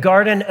put him in the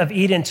Garden of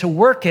Eden to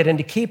work it and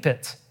to keep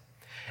it.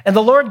 And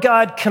the Lord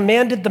God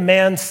commanded the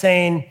man,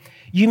 saying,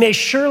 you may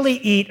surely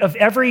eat of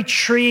every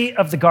tree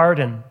of the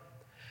garden,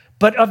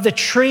 but of the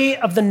tree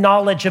of the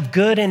knowledge of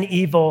good and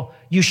evil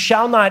you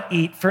shall not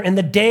eat, for in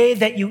the day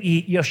that you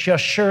eat, you shall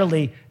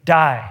surely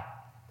die.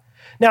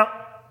 Now,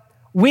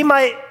 we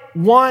might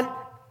want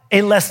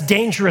a less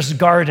dangerous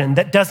garden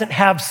that doesn't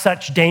have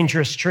such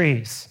dangerous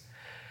trees,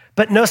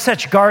 but no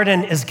such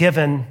garden is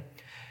given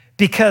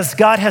because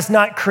God has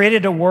not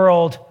created a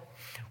world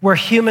where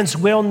humans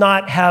will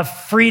not have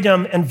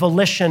freedom and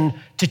volition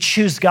to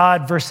choose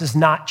God versus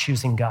not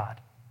choosing God.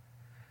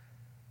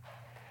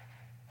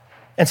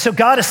 And so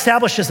God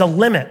establishes a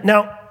limit.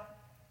 Now,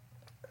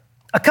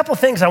 a couple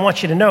things I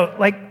want you to note.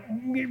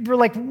 We're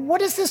like,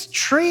 what is this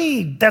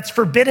tree that's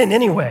forbidden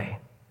anyway?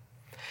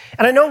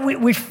 And I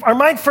know our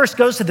mind first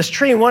goes to this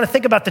tree and we want to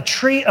think about the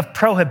tree of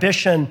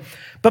prohibition.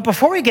 But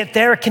before we get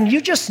there, can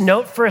you just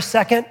note for a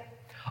second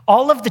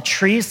all of the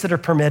trees that are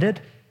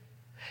permitted?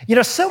 You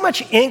know, so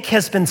much ink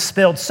has been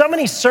spilled. So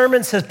many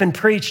sermons have been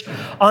preached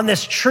on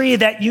this tree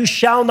that you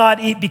shall not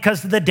eat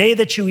because the day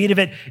that you eat of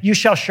it, you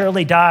shall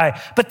surely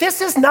die. But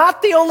this is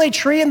not the only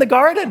tree in the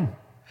garden.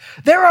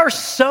 There are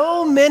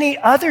so many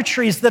other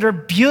trees that are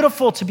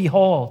beautiful to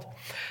behold,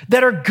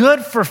 that are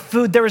good for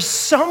food. There is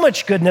so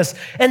much goodness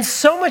and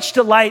so much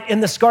delight in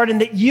this garden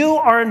that you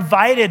are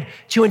invited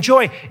to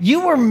enjoy.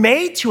 You were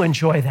made to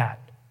enjoy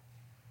that.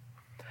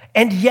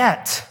 And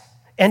yet,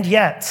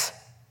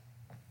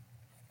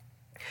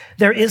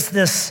 there is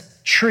this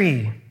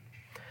tree.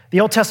 The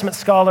Old Testament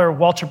scholar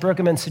Walter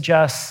Brueggemann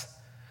suggests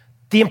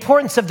the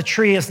importance of the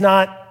tree is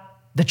not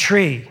the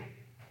tree.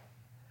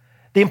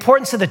 The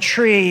importance of the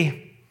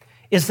tree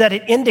is that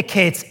it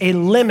indicates a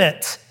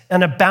limit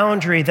and a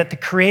boundary that the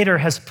Creator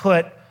has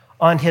put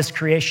on his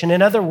creation.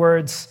 In other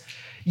words,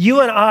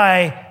 you and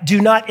I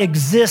do not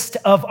exist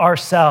of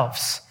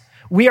ourselves.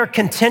 We are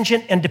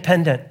contingent and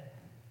dependent.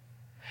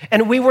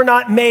 And we were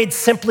not made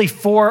simply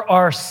for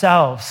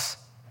ourselves.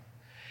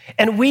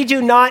 And we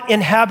do not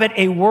inhabit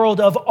a world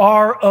of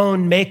our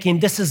own making.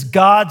 This is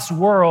God's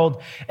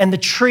world. And the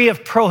tree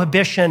of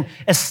prohibition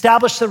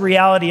established the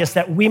reality is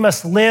that we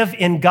must live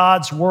in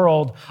God's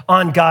world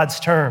on God's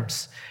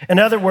terms. In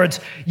other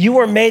words, you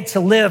were made to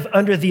live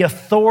under the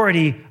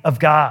authority of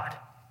God.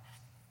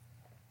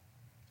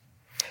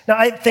 Now,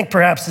 I think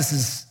perhaps this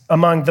is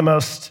among the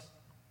most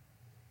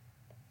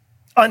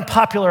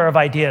unpopular of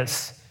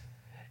ideas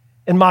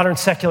in modern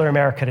secular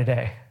America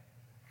today.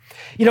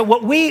 You know,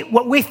 what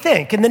we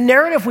think, and the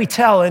narrative we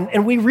tell,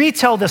 and we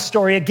retell this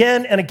story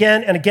again and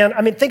again and again.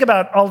 I mean, think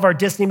about all of our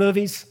Disney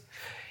movies.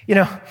 You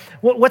know,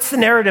 what's the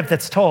narrative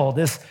that's told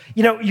is,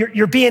 you know,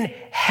 you're being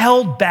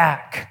held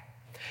back.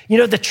 You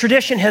know, the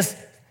tradition has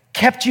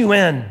kept you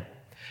in,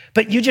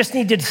 but you just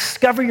need to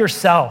discover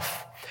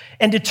yourself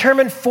and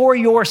determine for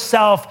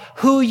yourself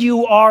who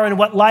you are and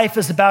what life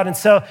is about. And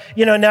so,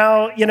 you know,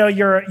 now, you know,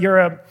 you're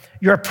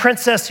a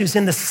princess who's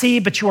in the sea,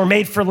 but you were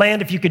made for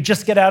land if you could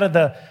just get out of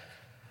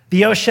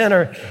the ocean,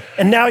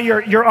 and now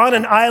you're on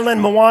an island,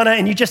 Moana,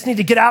 and you just need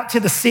to get out to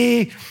the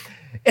sea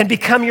and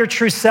become your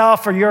true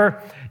self, or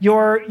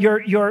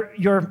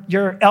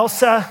your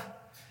Elsa.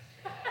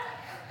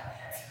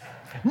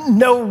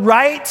 No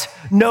right,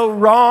 no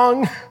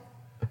wrong,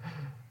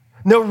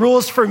 no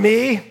rules for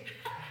me.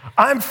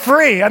 I'm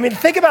free. I mean,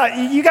 think about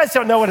it. You guys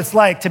don't know what it's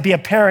like to be a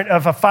parent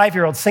of a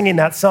 5-year-old singing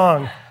that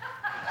song.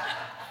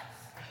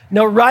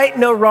 No right,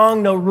 no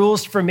wrong, no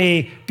rules for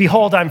me.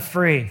 Behold, I'm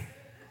free.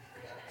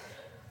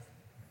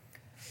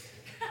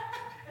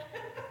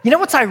 You know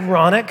what's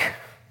ironic?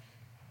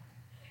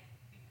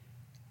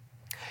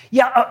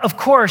 Yeah, of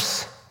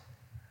course,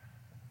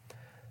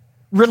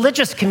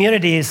 religious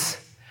communities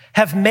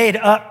have made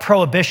up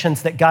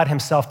prohibitions that God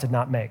himself did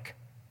not make.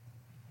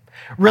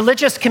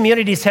 Religious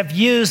communities have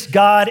used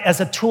God as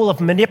a tool of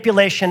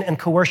manipulation and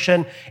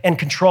coercion and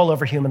control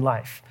over human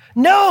life.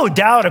 No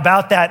doubt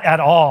about that at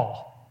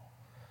all.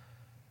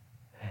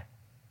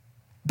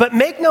 But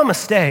make no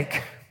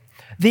mistake,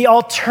 the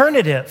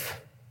alternative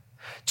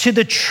to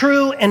the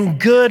true and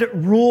good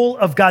rule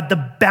of God,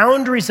 the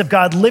boundaries of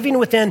God, living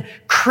within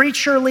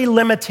creaturely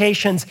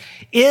limitations,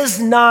 is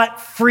not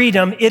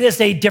freedom. It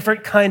is a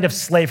different kind of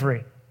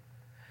slavery.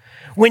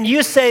 When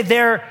you say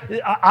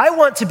I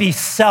want to be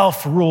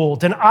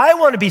self-ruled, and I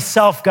want to be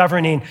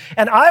self-governing,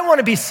 and I want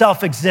to be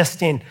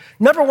self-existing,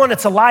 number one,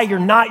 it's a lie. You're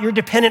not. You're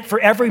dependent for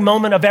every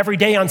moment of every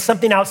day on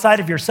something outside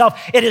of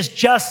yourself. It is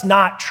just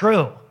not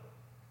true.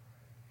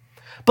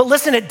 But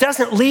listen, it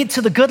doesn't lead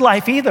to the good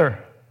life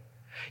either.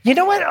 You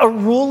know what a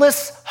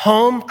ruleless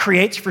home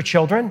creates for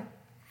children?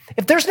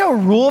 If there's no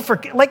rule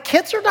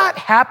kids are not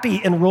happy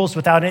in homes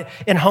without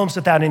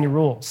any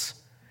rules.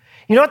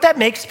 You know what that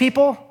makes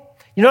people?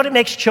 You know what it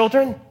makes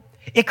children?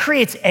 It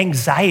creates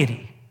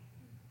anxiety.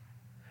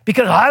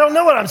 Because I don't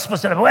know what I'm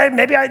supposed to do. Well,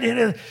 maybe I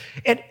did.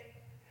 And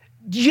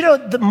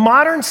the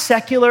modern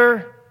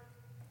secular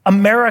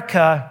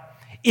America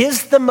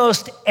is the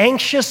most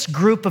anxious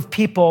group of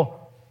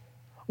people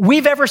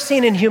we've ever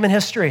seen in human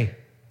history.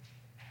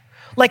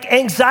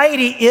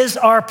 Anxiety is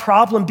our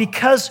problem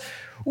because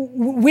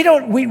we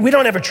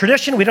don't have a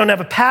tradition, we don't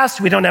have a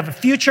past, we don't have a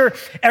future.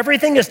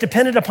 Everything is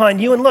dependent upon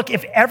you. And look,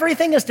 if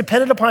everything is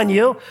dependent upon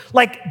you,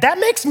 that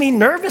makes me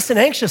nervous and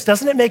anxious.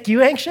 Doesn't it make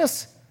you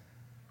anxious?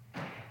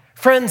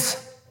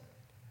 Friends,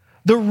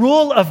 the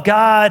rule of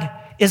God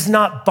is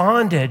not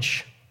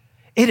bondage.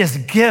 It is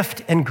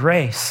gift and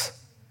grace.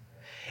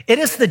 It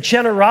is the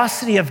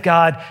generosity of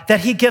God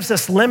that he gives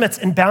us limits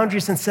and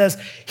boundaries and says,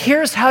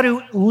 here's how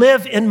to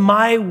live in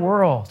my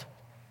world.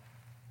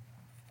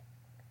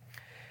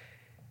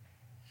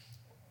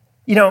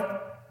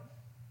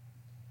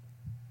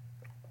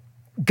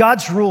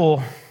 God's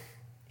rule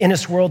in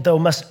his world, though,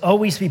 must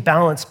always be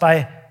balanced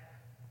by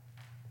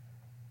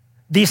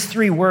these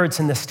three words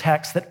in this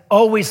text that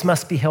always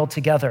must be held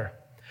together.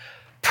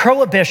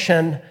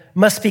 Prohibition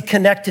must be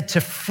connected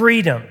to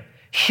freedom,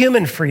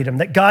 human freedom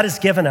that God has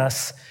given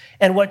us,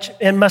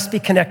 and must be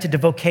connected to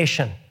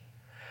vocation.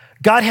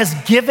 God has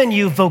given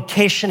you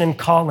vocation and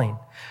calling.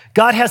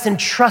 God has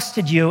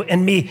entrusted you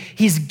and me.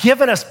 He's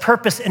given us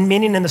purpose and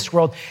meaning in this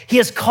world. He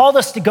has called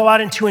us to go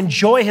out and to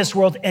enjoy his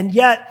world, and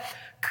yet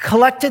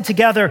collected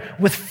together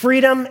with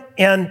freedom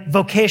and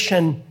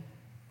vocation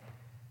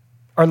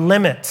are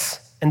limits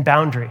and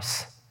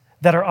boundaries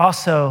that are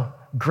also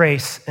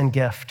grace and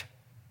gift.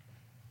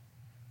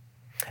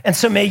 And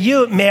so may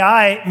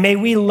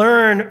we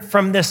learn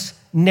from this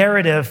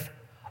narrative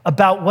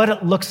about what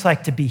it looks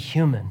like to be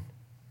human.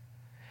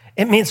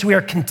 It means we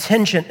are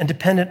contingent and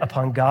dependent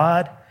upon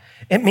God.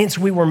 It means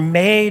we were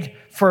made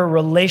for a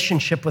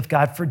relationship with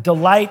God, for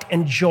delight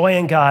and joy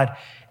in God.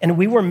 And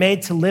we were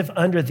made to live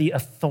under the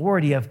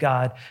authority of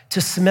God,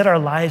 to submit our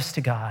lives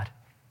to God.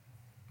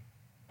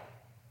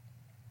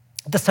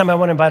 At this time, I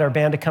want to invite our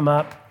band to come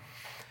up.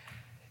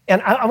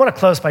 And I want to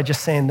close by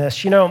just saying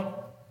this.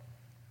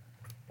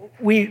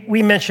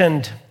 We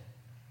mentioned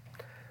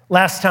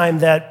last time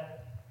that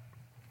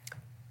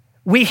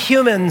we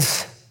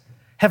humans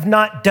have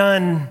not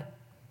done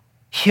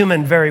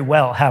human very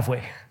well, have we?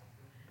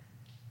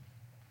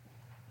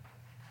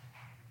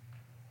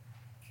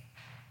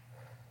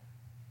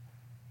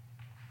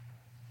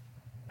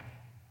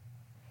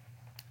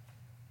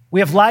 We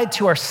have lied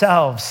to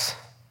ourselves.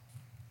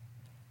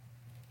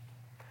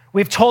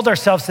 We've told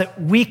ourselves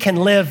that we can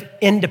live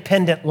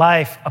independent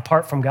life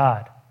apart from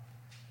God.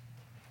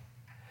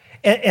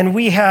 And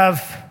we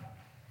have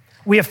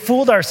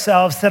fooled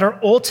ourselves that our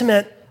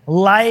ultimate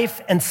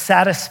life and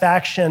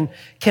satisfaction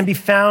can be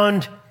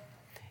found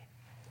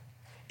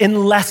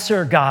in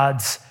lesser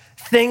gods,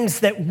 things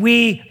that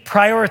we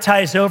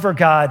prioritize over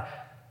God,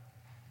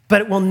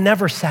 but it will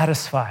never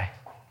satisfy.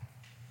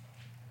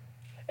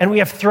 And we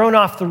have thrown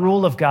off the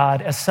rule of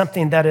God as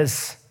something that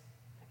is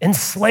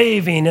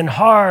enslaving and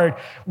hard,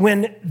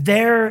 when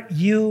there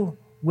you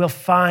will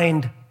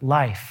find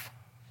life.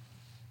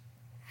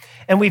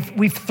 And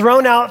we've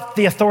thrown out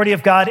the authority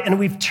of God, and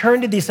we've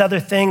turned to these other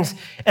things,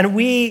 and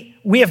we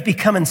have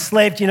become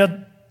enslaved.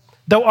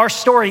 Though our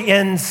story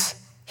ends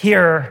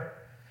here,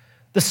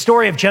 the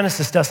story of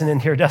Genesis doesn't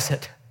end here, does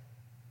it?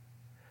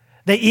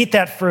 They eat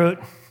that fruit,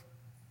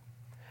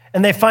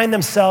 and they find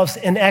themselves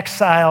in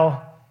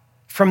exile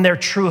from their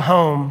true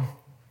home,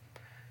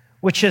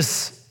 which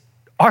is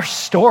our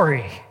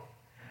story.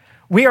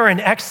 We are in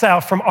exile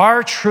from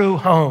our true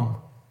home.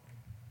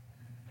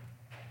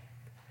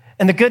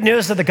 And the good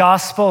news of the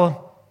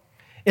gospel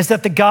is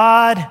that the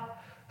God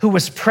who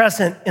was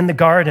present in the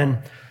garden,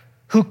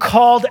 who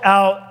called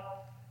out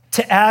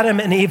to Adam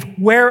and Eve,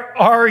 "Where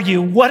are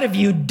you? What have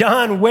you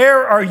done?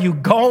 Where are you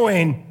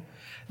going?"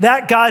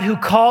 That God who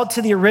called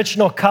to the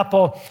original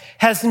couple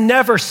has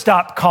never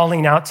stopped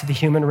calling out to the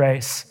human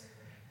race.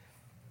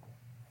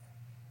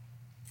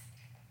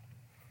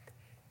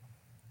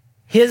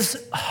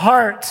 His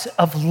heart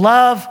of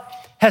love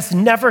has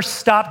never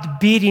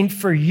stopped beating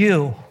for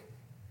you.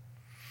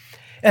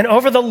 And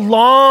over the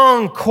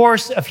long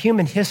course of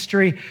human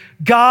history,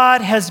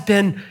 God has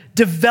been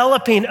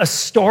developing a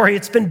story.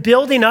 It's been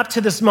building up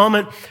to this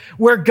moment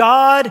where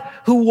God,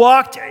 who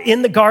walked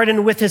in the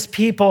garden with his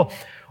people,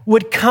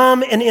 would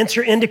come and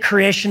enter into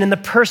creation in the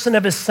person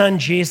of his son,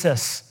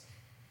 Jesus.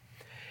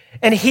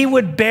 And he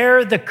would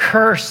bear the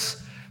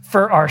curse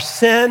for our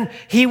sin.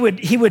 He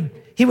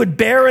would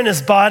bear in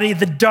his body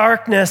the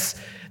darkness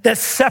that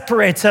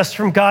separates us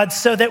from God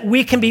so that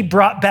we can be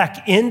brought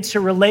back into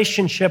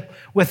relationship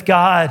with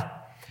God.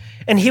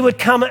 And he would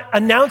come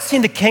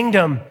announcing the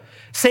kingdom,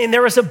 saying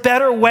there is a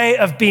better way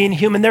of being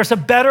human. There's a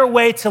better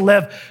way to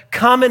live.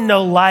 Come and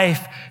know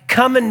life.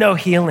 Come and know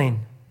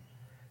healing.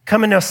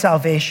 Come and know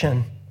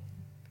salvation.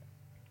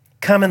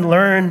 Come and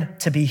learn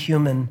to be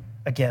human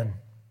again.